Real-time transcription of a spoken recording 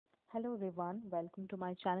Hello everyone, welcome to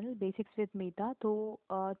my channel Basics with Meeta. So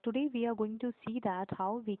today we are going to see that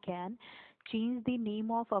how we can change the name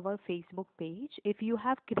of our Facebook page. If you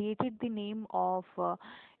have created the name of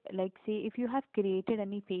like say if you have created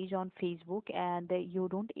any page on Facebook and you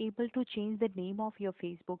don't able to change the name of your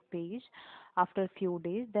Facebook page after a few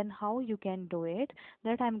days, then how you can do it,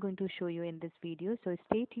 that I'm going to show you in this video. So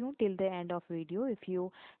stay tuned till the end of video. If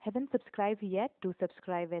you haven't subscribed yet, do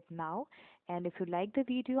subscribe it now, and if you like the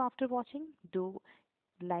video after watching, do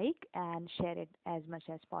like and share it as much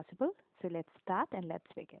as possible. So let's start and let's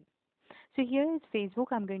begin. So here is Facebook.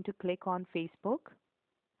 I'm going to click on Facebook.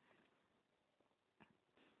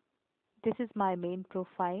 This is my main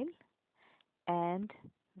profile, and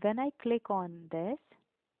when I click on this,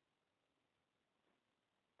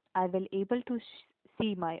 I will able to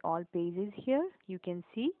see my all pages here. You can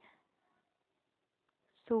see.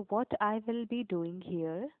 So what I will be doing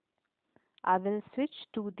here, I will switch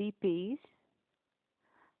to the page.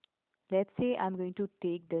 Let's say I'm going to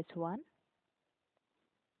take this one.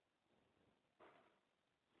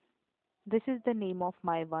 This is the name of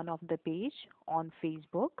my one of the page on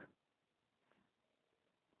Facebook.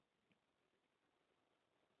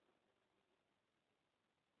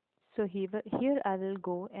 So here I will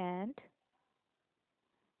go, and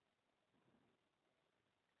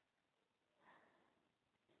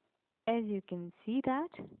as you can see that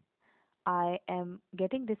I am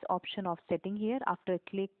getting this option of setting here after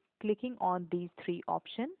clicking on these three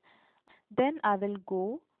options. Then I will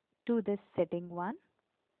go to this setting one,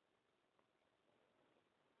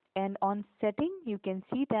 and on setting you can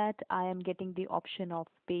see that I am getting the option of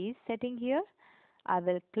page setting here. I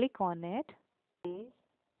will click on it. Page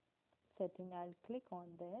setting, I'll click on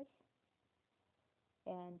this,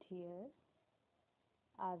 and here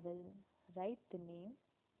I will write the name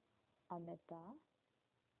Amita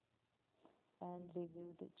and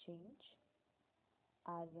review the change.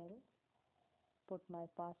 I will put my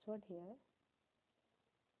password here.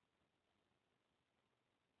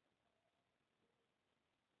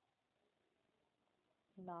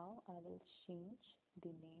 Now I will change the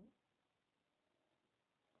name.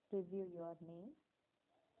 Review your name.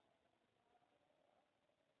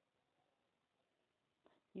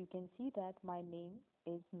 You can see that my name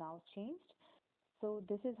is now changed. So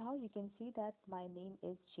this is how you can see that my name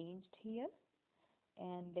is changed here.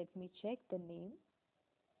 And let me check the name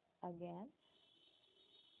again.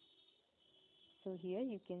 So here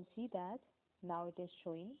you can see that now it is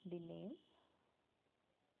showing the name.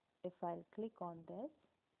 If I'll click on this,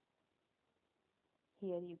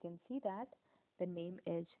 here you can see that the name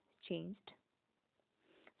is changed.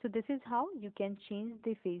 So this is how you can change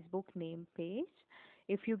the Facebook name page.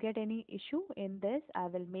 If you get any issue in this, I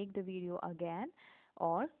will make the video again,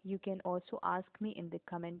 or you can also ask me in the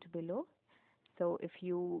comment below. So if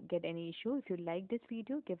you get any issue, if you like this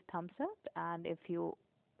video, give thumbs up, and if you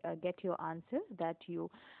get your answer that you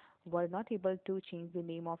were not able to change the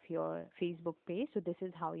name of your Facebook page, so this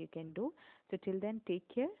is how you can do. So till then, take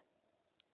care.